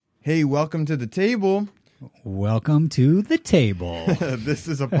Hey, welcome to the table. Welcome to the table. This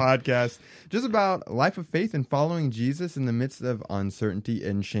is a podcast just about life of faith and following Jesus in the midst of uncertainty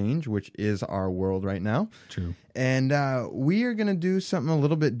and change, which is our world right now. True. And we are going to do something a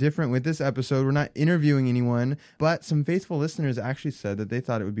little bit different with this episode. We're not interviewing anyone, but some faithful listeners actually said that they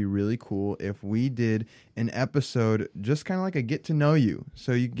thought it would be really cool if we did an episode just kind of like a get to know you.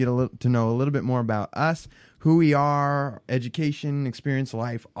 So you get to know a little bit more about us, who we are, education, experience,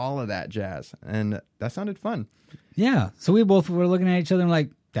 life, all of that jazz. And that sounded fun. Yeah. So we both were looking at each other and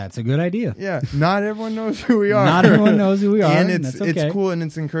like, that's a good idea. Yeah. Not everyone knows who we are. Not everyone knows who we are. And that's okay. It's cool and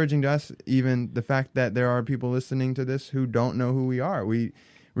it's encouraging to us, even the fact that there are people listening to this who don't know who we are. We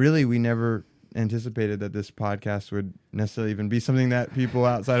never anticipated that this podcast would necessarily even be something that people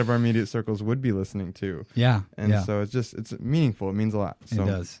outside of our immediate circles would be listening to. Yeah. And so it's meaningful. It means a lot. So,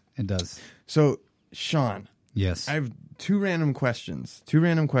 It does. So, Sean. Yes. I have two random questions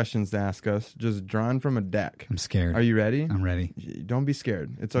to ask us, just drawn from a deck. I'm scared. Are you ready? I'm ready. Don't be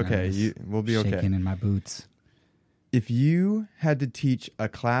scared. It's okay. We'll be okay. Shaking in my boots. If you had to teach a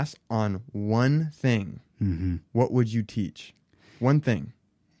class on one thing, what would you teach? One thing.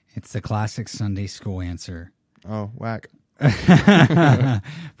 It's the classic Sunday school answer. Oh, whack.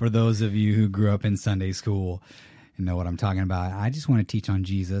 For those of you who grew up in Sunday school and know what I'm talking about, I just want to teach on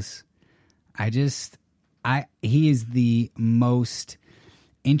Jesus. He is the most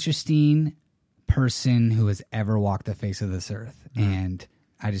interesting person who has ever walked the face of this earth. And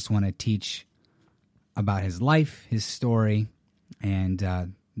I just want to teach about his life, his story,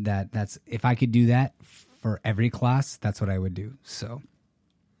 and that's if I could do that for every class, that's what I would do. So,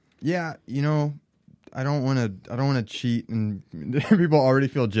 yeah, I don't want to cheat, and people already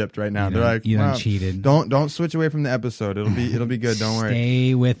feel gypped right now. They're like, "You done cheated." Don't switch away from the episode. It'll be good. Don't worry.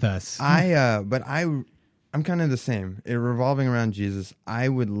 Stay with us. I'm kind of the same. It revolving around Jesus. I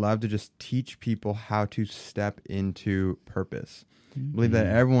would love to just teach people how to step into purpose. I believe that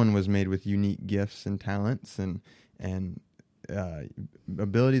everyone was made with unique gifts and talents and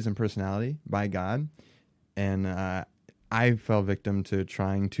abilities and personality by God. And I fell victim to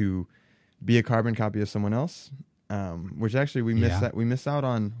trying to be a carbon copy of someone else, which actually we miss out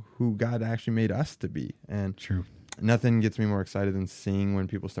on who God actually made us to be. And True. Nothing gets me more excited than seeing when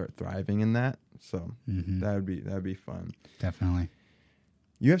people start thriving in that. So that would be fun. Definitely.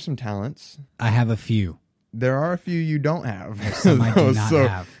 You have some talents. I have a few. There are a few you don't have. Some I do not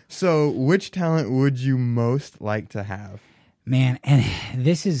have. So which talent would you most like to have? Man, and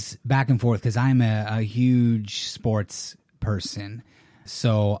this is back and forth because I'm a huge sports person.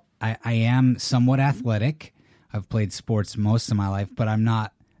 So I am somewhat athletic. I've played sports most of my life, but I'm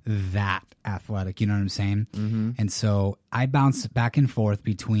not that athletic. You know what I'm saying? Mm-hmm. And so I bounce back and forth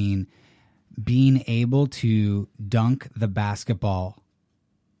between being able to dunk the basketball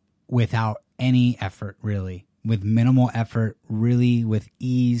without any effort, really, with minimal effort, really with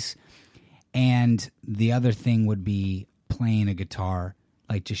ease. And the other thing would be playing a guitar,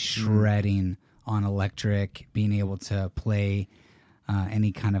 like just shredding on electric, being able to play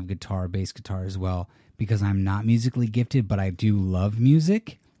any kind of guitar, bass guitar as well, because I'm not musically gifted, but I do love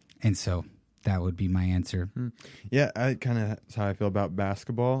music. And so that would be my answer. Yeah, that's how I feel about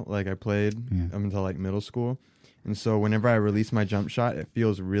basketball. Like I played up until like middle school. And so whenever I release my jump shot, it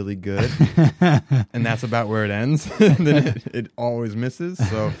feels really good. And that's about where it ends. Then it always misses.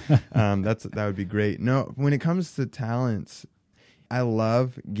 So that would be great. No, when it comes to talents, I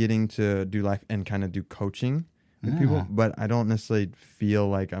love getting to do life and kind of do coaching with people, but I don't necessarily feel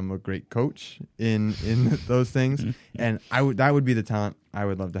like I'm a great coach in those things. And that would be the talent I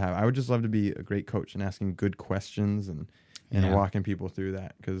would love to have. I would just love to be a great coach and asking good questions and walking people through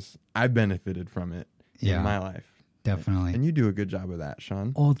that, because I've benefited from it in my life. Definitely. And you do a good job of that,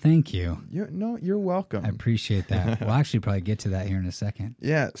 Sean. Oh, thank you. You're welcome. I appreciate that. We'll actually probably get to that here in a second.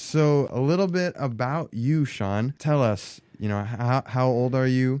 Yeah. So a little bit about you, Sean. Tell us, how old are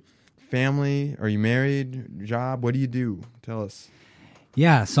you? Family? Are you married? Job? What do you do? Tell us.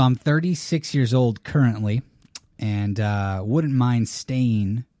 Yeah. So I'm 36 years old currently, and wouldn't mind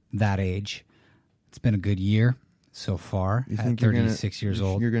staying that age. It's been a good year so far. You think at 36 years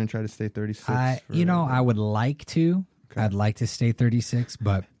old. You're going to try to stay 36? I would like to. Okay. I'd like to stay 36,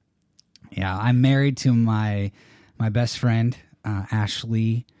 but yeah, I'm married to my best friend,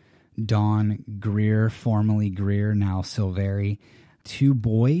 Ashley Dawn Greer, formerly Greer, now Silveri. 2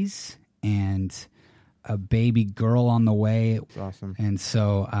 boys and a baby girl on the way. That's awesome. And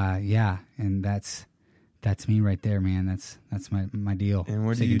so, and that's me right there, man. That's my deal. And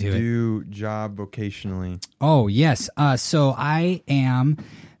what do you do job vocationally? Oh, yes. So I am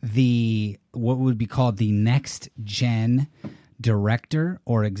what would be called the next gen director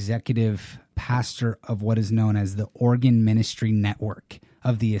or executive pastor of what is known as the Oregon Ministry Network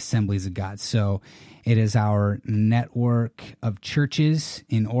of the Assemblies of God. So it is our network of churches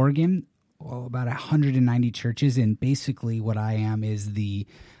in Oregon, about 190 churches. And basically what I am is the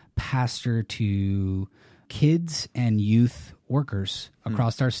pastor to kids and youth workers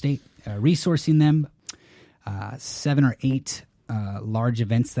across our state, resourcing them, 7 or 8 large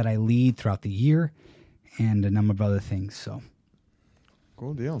events that I lead throughout the year, and a number of other things. So,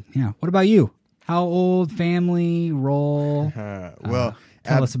 cool deal. Yeah. What about you? How old, family, role? Well,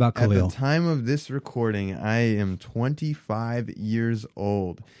 tell us about Khalil. At the time of this recording, I am 25 years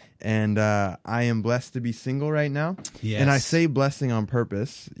old, and I am blessed to be single right now. Yes. And I say blessing on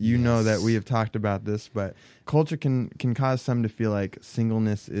purpose. You know that we have talked about this, but culture can cause some to feel like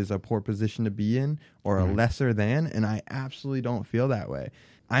singleness is a poor position to be in or a lesser than, and I absolutely don't feel that way.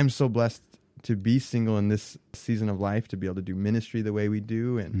 I'm so blessed to be single in this season of life, to be able to do ministry the way we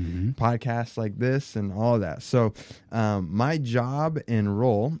do and podcasts like this and all of that. So my job and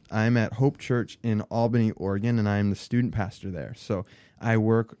role, I'm at Hope Church in Albany, Oregon, and I'm the student pastor there. So I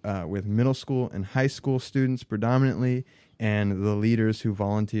work with middle school and high school students predominantly, and the leaders who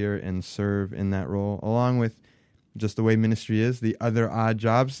volunteer and serve in that role, along with just the way ministry is, the other odd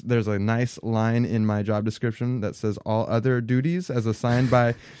jobs. There's a nice line in my job description that says all other duties as assigned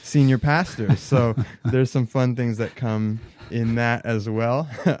by senior pastors. So there's some fun things that come in that as well.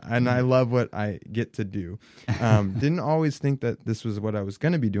 And I love what I get to do. Didn't always think that this was what I was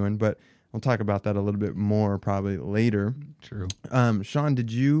going to be doing, but I'll talk about that a little bit more probably later. True. Sean,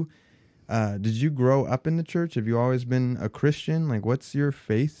 did you grow up in the church? Have you always been a Christian? Like, what's your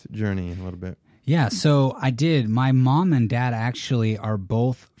faith journey a little bit? Yeah, so I did. My mom and dad actually are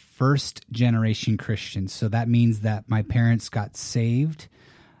both first-generation Christians. So that means that my parents got saved,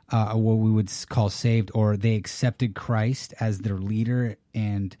 what we would call saved, or they accepted Christ as their leader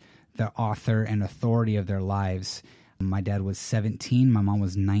and the author and authority of their lives. My dad was 17, my mom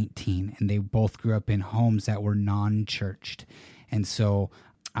was 19, and they both grew up in homes that were non-churched. And so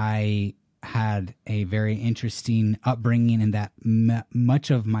I had a very interesting upbringing in that much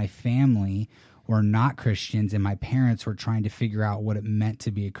of my family were not Christians, and my parents were trying to figure out what it meant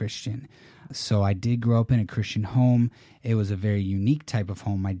to be a Christian. So I did grow up in a Christian home. It was a very unique type of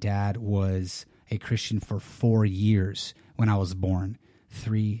home. My dad was a Christian for 4 years when I was born,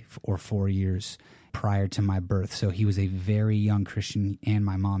 3 or 4 years prior to my birth. So he was a very young Christian, and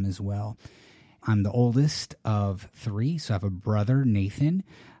my mom as well. I'm the oldest of 3, so I have a brother, Nathan,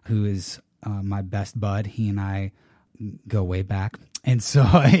 who is my best bud. He and I go way back. And so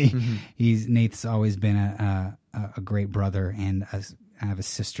Nate's always been a great brother, and I have a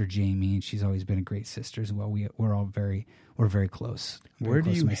sister, Jamie, and she's always been a great sister as well. We're very close. Where do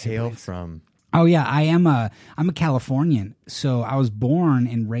you hail from? Oh yeah, I'm a Californian. So I was born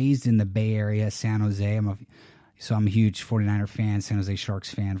and raised in the Bay Area, San Jose. I'm a huge 49er fan, San Jose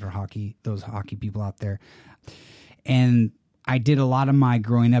Sharks fan for hockey, those hockey people out there. And I did a lot of my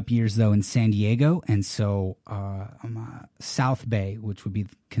growing up years, though, in San Diego, and so I'm South Bay, which would be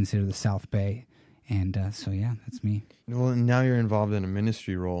considered the South Bay, and so yeah, that's me. Well, and now you're involved in a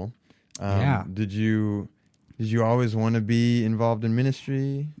ministry role. Yeah. Did you always want to be involved in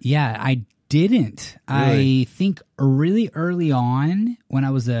ministry? Yeah, I didn't. Really? I think really early on, when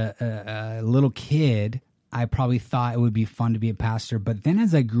I was a little kid, I probably thought it would be fun to be a pastor, but then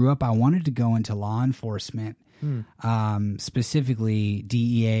as I grew up, I wanted to go into law enforcement. Specifically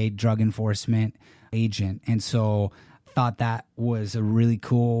DEA, drug enforcement agent, and so thought that was a really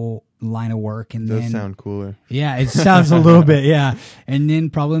cool line of work. And does sound cooler. Yeah, it sounds a little bit, yeah. And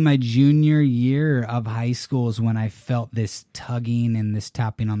then probably my junior year of high school is when I felt this tugging and this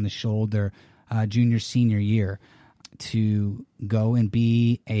tapping on the shoulder, senior year, to go and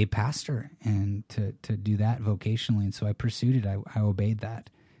be a pastor and to do that vocationally. And so I pursued it. I obeyed that,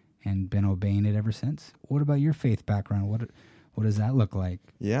 and been obeying it ever since. What about your faith background? What does that look like?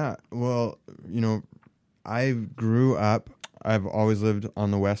 Yeah, well, I grew up, I've always lived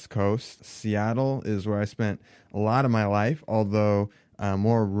on the West Coast. Seattle is where I spent a lot of my life, although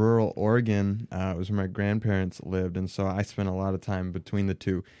more rural Oregon was where my grandparents lived, and so I spent a lot of time between the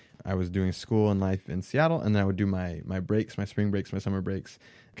two. I was doing school and life in Seattle, and then I would do my breaks, my spring breaks, my summer breaks,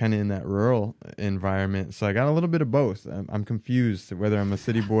 kind of in that rural environment. So I got a little bit of both. I'm confused whether I'm a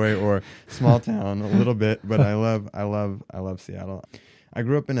city boy or small town a little bit, but I love Seattle. I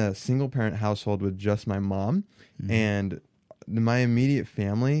grew up in a single parent household with just my mom, and my immediate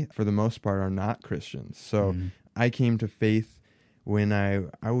family, for the most part, are not Christians. So I came to faith when I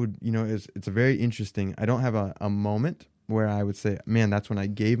would, it's a very interesting, I don't have a moment where I would say, man, that's when I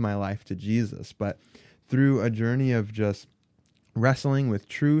gave my life to Jesus. But through a journey of just wrestling with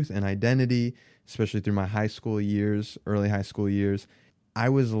truth and identity, especially through my high school years, early high school years, I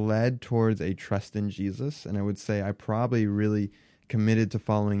was led towards a trust in Jesus. And I would say I probably really committed to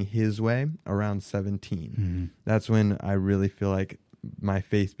following his way around 17. Mm-hmm. That's when I really feel like my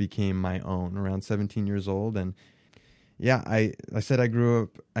faith became my own, around 17 years old. And yeah, I said I grew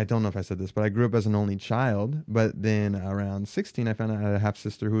up, I don't know if I said this, but I grew up as an only child. But then around 16, I found out I had a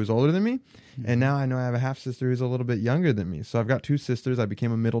half-sister who was older than me. Mm-hmm. And now I know I have a half-sister who's a little bit younger than me. So I've got two sisters. I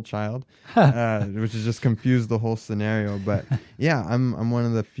became a middle child, which has just confused the whole scenario. But yeah, I'm one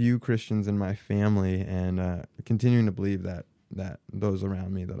of the few Christians in my family, and continuing to believe that those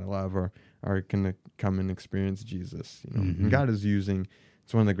around me that I love are going to come and experience Jesus. You know, Mm-hmm. and God is using.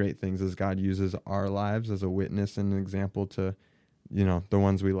 It's one of the great things is God uses our lives as a witness and an example to, you know, the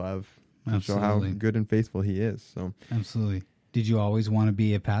ones we love to Absolutely. show how good and faithful he is. So absolutely. Did you always want to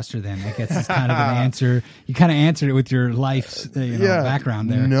be a pastor then? I guess it's kind of an answer. You kind of answered it with your life's background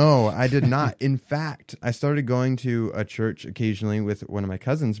there. No, I did not. In fact, I started going to a church occasionally with one of my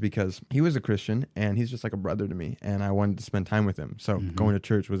cousins because he was a Christian and he's just like a brother to me. And I wanted to spend time with him. So going to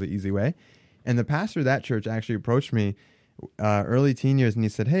church was an easy way. And the pastor of that church actually approached me early teen years, and he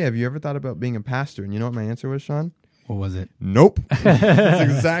said, "Hey, have you ever thought about being a pastor?" And you know what my answer was, Sean? What was it? Nope. That's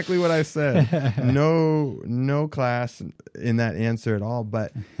exactly what I said. No class in that answer at all.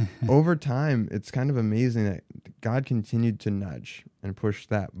 But over time, it's kind of amazing that God continued to nudge and push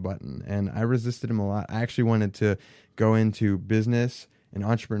that button. And I resisted him a lot. I actually wanted to go into business and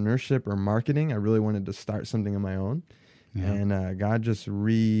entrepreneurship or marketing. I really wanted to start something of my own. Yeah. And God just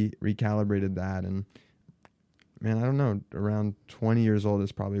recalibrated that. And man, I don't know, around 20 years old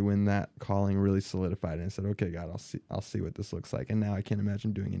is probably when that calling really solidified. And I said, okay, God, I'll see what this looks like. And now I can't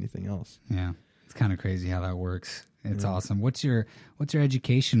imagine doing anything else. Yeah. It's kind of crazy how that works. It's awesome. What's your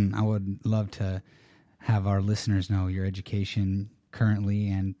education? I would love to have our listeners know your education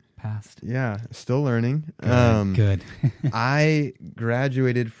currently and past. Yeah, still learning. Good. I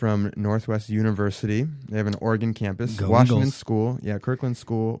graduated from Northwest University. They have an Oregon campus. Go Washington Eagles. School. Yeah, Kirkland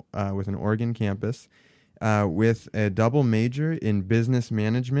School with an Oregon campus. With a double major in business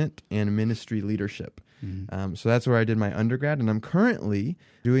management and ministry leadership. Mm-hmm. So that's where I did my undergrad, and I'm currently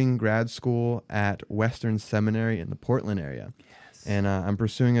doing grad school at Western Seminary in the Portland area. Yes. And I'm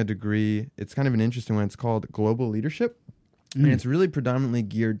pursuing a degree. It's kind of an interesting one. It's called Global Leadership, and it's really predominantly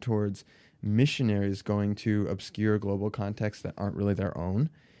geared towards missionaries going to obscure global contexts that aren't really their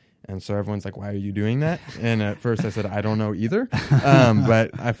own. And so everyone's like, why are you doing that? And at first I said, I don't know either.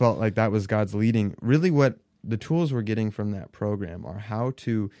 But I felt like that was God's leading. Really what the tools we're getting from that program are how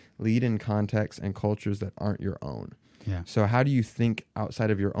to lead in contexts and cultures that aren't your own. Yeah. So how do you think outside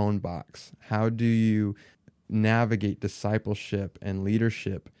of your own box? How do you navigate discipleship and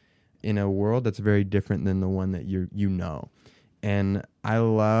leadership in a world that's very different than the one that you know? And I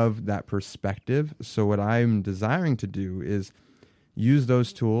love that perspective. So what I'm desiring to do is use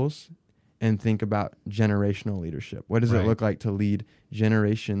those tools and think about generational leadership. What does it look like to lead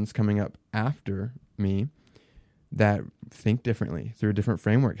generations coming up after me that think differently through a different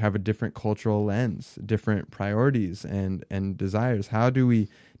framework, have a different cultural lens, different priorities and desires? How do we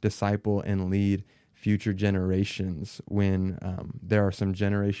disciple and lead future generations when there are some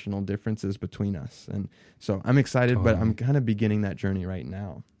generational differences between us? And so I'm excited, but I'm kind of beginning that journey right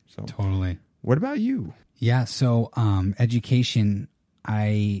now. So Totally. What about you? Yeah, so education,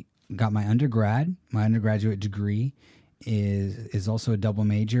 I got my undergraduate degree is also a double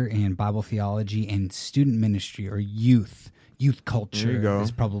major in Bible theology and student ministry or youth culture. There you go.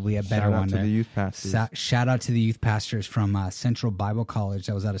 Is probably a better one. Shout out to the youth pastors. Shout out to the youth pastors from Central Bible College.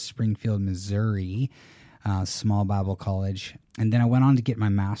 That was out of Springfield, Missouri, small Bible college. And then I went on to get my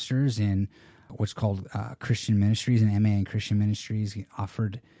master's in what's called Christian Ministries, an MA in Christian Ministries. He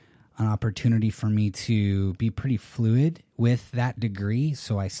offered an opportunity for me to be pretty fluid with that degree.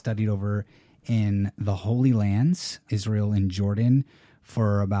 So I studied over in the Holy Lands, Israel and Jordan,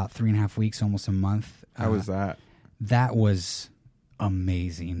 for about 3.5 weeks, almost a month. How was that? That was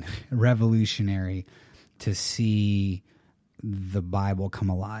amazing, revolutionary to see the Bible come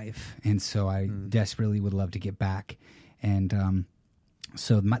alive. And so I desperately would love to get back. And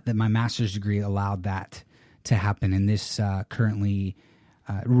so my master's degree allowed that to happen. And this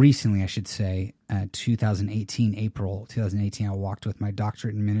recently, I should say, 2018, April 2018, I walked with my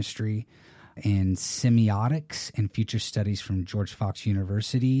doctorate in ministry in semiotics and future studies from George Fox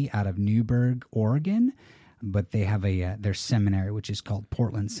University out of Newberg, Oregon. But they have their seminary, which is called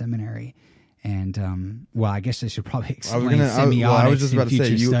Portland Seminary. And well, I guess I should probably explain semiotics. I was just about to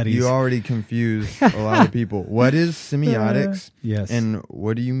say studies. you already confused a lot of people. What is semiotics? Yes. And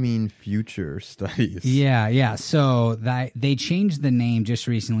what do you mean future studies? Yeah. So they changed the name just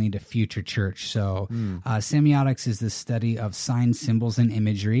recently to Future Church. So semiotics is the study of signs, symbols, and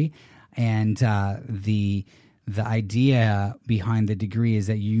imagery. And the idea behind the degree is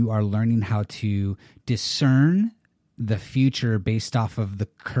that you are learning how to discern the future based off of the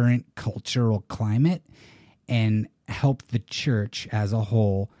current cultural climate and help the church as a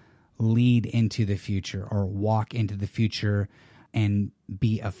whole lead into the future or walk into the future and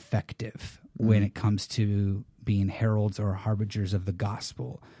be effective when it comes to being heralds or harbingers of the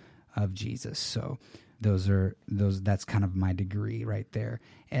gospel of Jesus. So that's kind of my degree right there.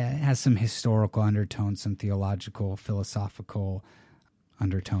 It has some historical undertones, some theological, philosophical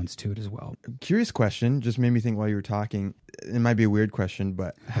undertones to it as well. Curious question, just made me think while you were talking. It might be a weird question,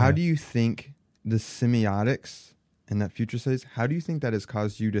 but how do you think the semiotics and that future studies, how do you think that has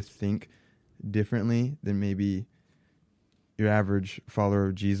caused you to think differently than maybe your average follower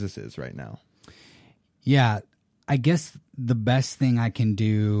of Jesus is right now? Yeah, I guess the best thing I can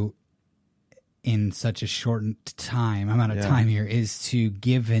do in such a shortened amount of time here, is to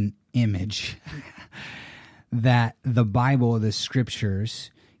give an image that the Bible, the scriptures,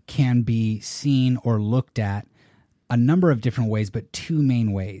 can be seen or looked at a number of different ways, but two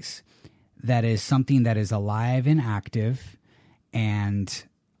main ways. That is something that is alive and active and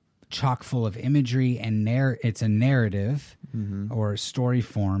chock full of imagery, and it's a narrative or a story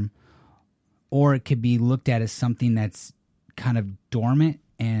form, or it could be looked at as something that's kind of dormant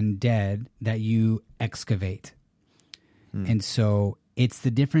and dead that you excavate. And so it's the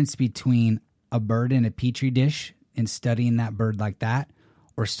difference between a bird in a petri dish and studying that bird like that,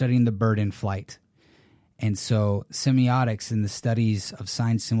 or studying the bird in flight. And so semiotics and the studies of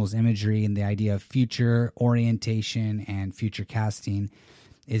signs, symbols, imagery, and the idea of future orientation and future casting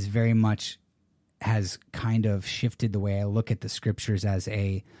is very much, has kind of shifted the way I look at the scriptures as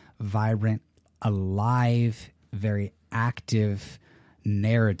a vibrant, alive, very active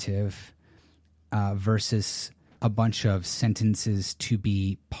narrative versus a bunch of sentences to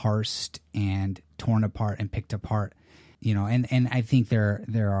be parsed and torn apart and picked apart, and I think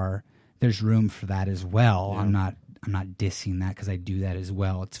there's room for that as well. Yeah. I'm not dissing that, because I do that as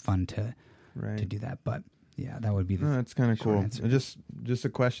well. It's fun to do that, but yeah, that would be that's kind of cool. Answer. Just a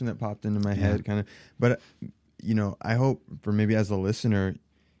question that popped into my head, kind of, but I hope for maybe as a listener,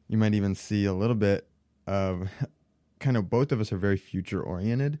 you might even see a little bit of kind of, both of us are very future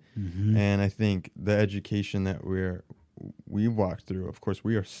oriented, and I think the education that we walked through, of course,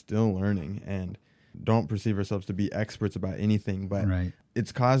 we are still learning and don't perceive ourselves to be experts about anything, but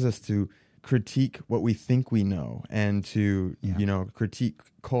it's caused us to critique what we think we know, and to critique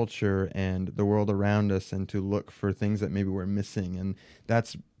culture and the world around us, and to look for things that maybe we're missing. And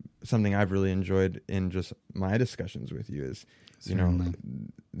that's something I've really enjoyed in just my discussions with you, is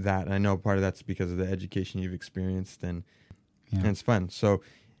that, and I know part of that's because of the education you've experienced, and it's fun. So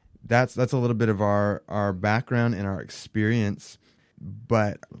that's a little bit of our background and our experience.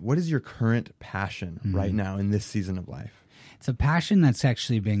 But what is your current passion right now in this season of life? It's a passion that's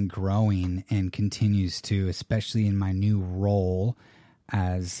actually been growing and continues to, especially in my new role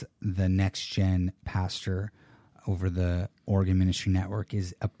as the next gen pastor over the Oregon Ministry Network,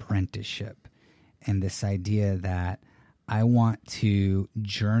 is apprenticeship. And this idea that I want to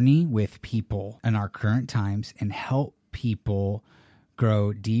journey with people in our current times and help people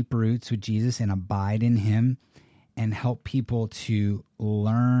grow deep roots with Jesus and abide in him, and help people to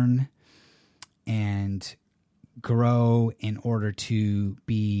learn and grow in order to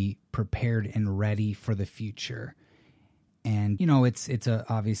be prepared and ready for the future. And, it's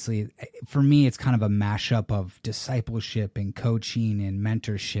obviously, for me, it's kind of a mashup of discipleship and coaching and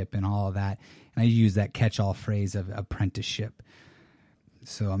mentorship and all of that. And I use that catch-all phrase of apprenticeship.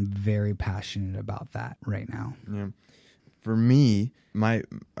 So I'm very passionate about that right now. Yeah. For me, my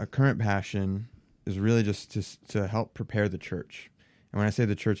current passion is really just to help prepare the church. And when I say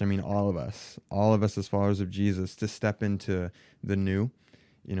the church, I mean all of us as followers of Jesus, to step into the new.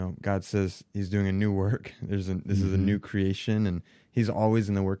 God says he's doing a new work. This is a new creation, and he's always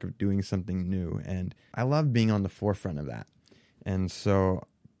in the work of doing something new. And I love being on the forefront of that. And so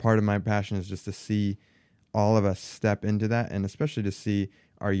part of my passion is just to see all of us step into that, and especially to see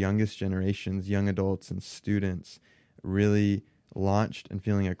our youngest generations, young adults and students, really launched and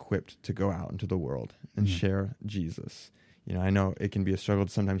feeling equipped to go out into the world and share Jesus. I know it can be a struggle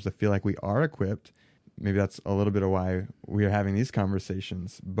sometimes to feel like we are equipped. Maybe that's a little bit of why we are having these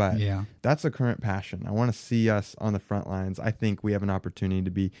conversations, but that's a current passion. I want to see us on the front lines. I think we have an opportunity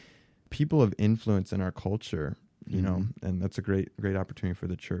to be people of influence in our culture, you know, and that's a great opportunity for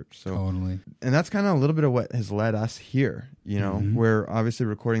the church. So Totally. And that's kind of a little bit of what has led us here. You know, we're obviously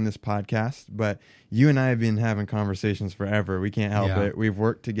recording this podcast, but you and I have been having conversations forever. We can't help it. We've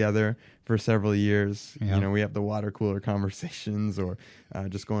worked together for several years. You know, we have the water cooler conversations or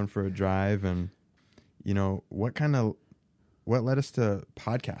just going for a drive. And, you know, what led us to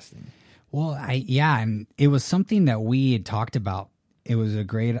podcasting? Well, and it was something that we had talked about. It was a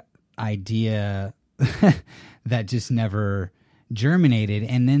great idea that just never germinated.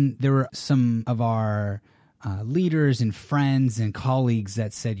 And then there were some of our leaders and friends and colleagues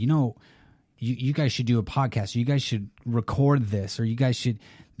that said, you know, you guys should do a podcast. Or you guys should record this, or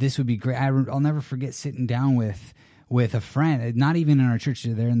this would be great. I'll never forget sitting down with a friend, not even in our church,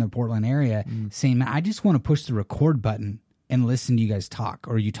 they're in the Portland area, saying, man, I just want to push the record button and listen to you guys talk,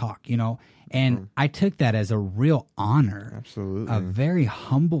 or you talk, you know. And I took that as a real honor. Absolutely. Very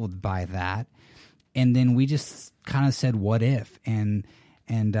humbled by that. And then we just kind of said, what if? And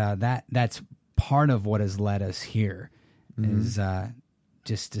that's part of what has led us here is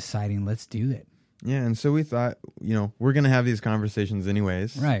just deciding, let's do it. Yeah, and so we thought, you know, we're going to have these conversations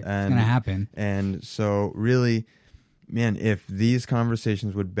anyways. Right, it's going to happen. And so really, man, if these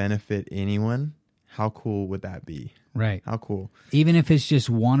conversations would benefit anyone, how cool would that be? Right. How cool. Even if it's just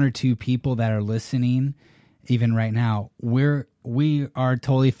one or two people that are listening, even right now, we are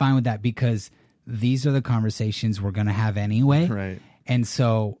totally fine with that, because these are the conversations we're going to have anyway. Right. And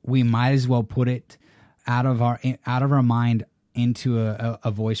so we might as well put it out of our mind into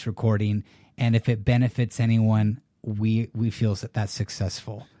a voice recording. And if it benefits anyone, we feel that that's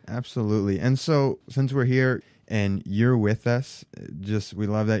successful. Absolutely. And so since we're here and you're with us, we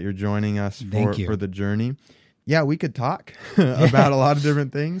love that you're joining us for the journey. Yeah, we could talk about a lot of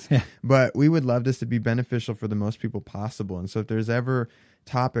different things, but we would love this to be beneficial for the most people possible. And so if there's ever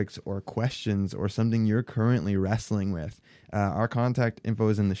topics or questions or something you're currently wrestling with, our contact info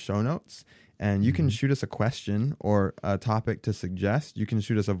is in the show notes. And you can shoot us a question or a topic to suggest. You can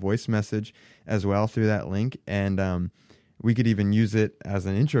shoot us a voice message as well through that link. And we could even use it as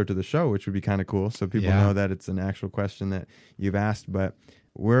an intro to the show, which would be kind of cool. So people know that it's an actual question that you've asked. But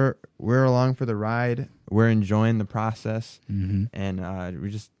we're along for the ride. We're enjoying the process. And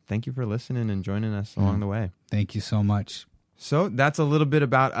we just thank you for listening and joining us along the way. Thank you so much. So that's a little bit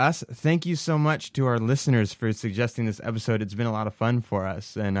about us. Thank you so much to our listeners for suggesting this episode. It's been a lot of fun for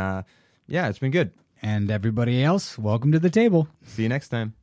us. And yeah, it's been good. And everybody else, welcome to the table. See you next time.